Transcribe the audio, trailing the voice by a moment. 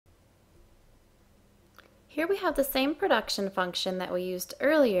Here we have the same production function that we used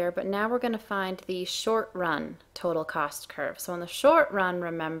earlier, but now we're going to find the short run total cost curve. So in the short run,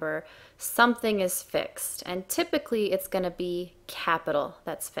 remember, something is fixed, and typically it's going to be capital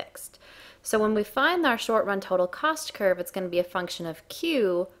that's fixed. So when we find our short run total cost curve, it's going to be a function of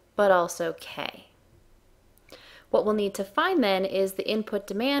Q, but also K. What we'll need to find then is the input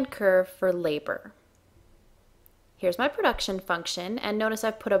demand curve for labor. Here's my production function, and notice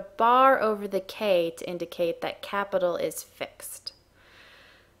I've put a bar over the K to indicate that capital is fixed.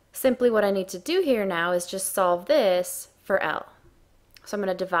 Simply what I need to do here now is just solve this for L. So I'm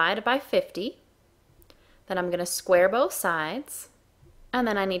going to divide by 50, then I'm going to square both sides, and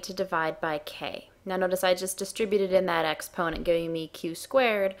then I need to divide by K. Now notice I just distributed in that exponent, giving me Q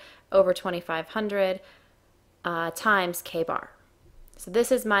squared over 2500 times K bar. So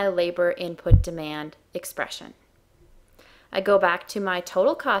this is my labor input demand expression. I go back to my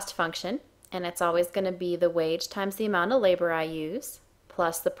total cost function, and it's always going to be the wage times the amount of labor I use,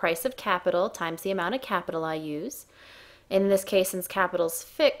 plus the price of capital times the amount of capital I use. In this case, since capital's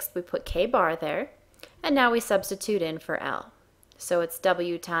fixed, we put K bar there, and now we substitute in for L. So it's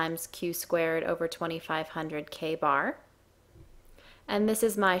W times Q squared over 2500 K bar. And this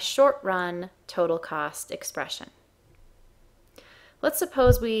is my short run total cost expression. Let's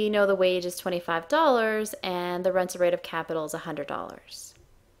suppose we know the wage is $25 and the rental rate of capital is $100.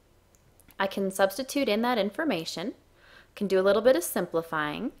 I can substitute in that information, can do a little bit of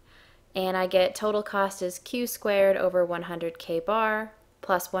simplifying, and I get total cost is Q squared over 100 K bar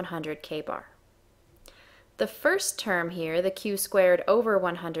plus 100 K bar. The first term here, the Q squared over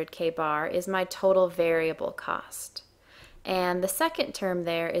 100 K bar, is my total variable cost. And the second term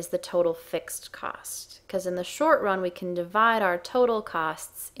there is the total fixed cost, because in the short run we can divide our total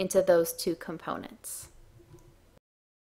costs into those two components.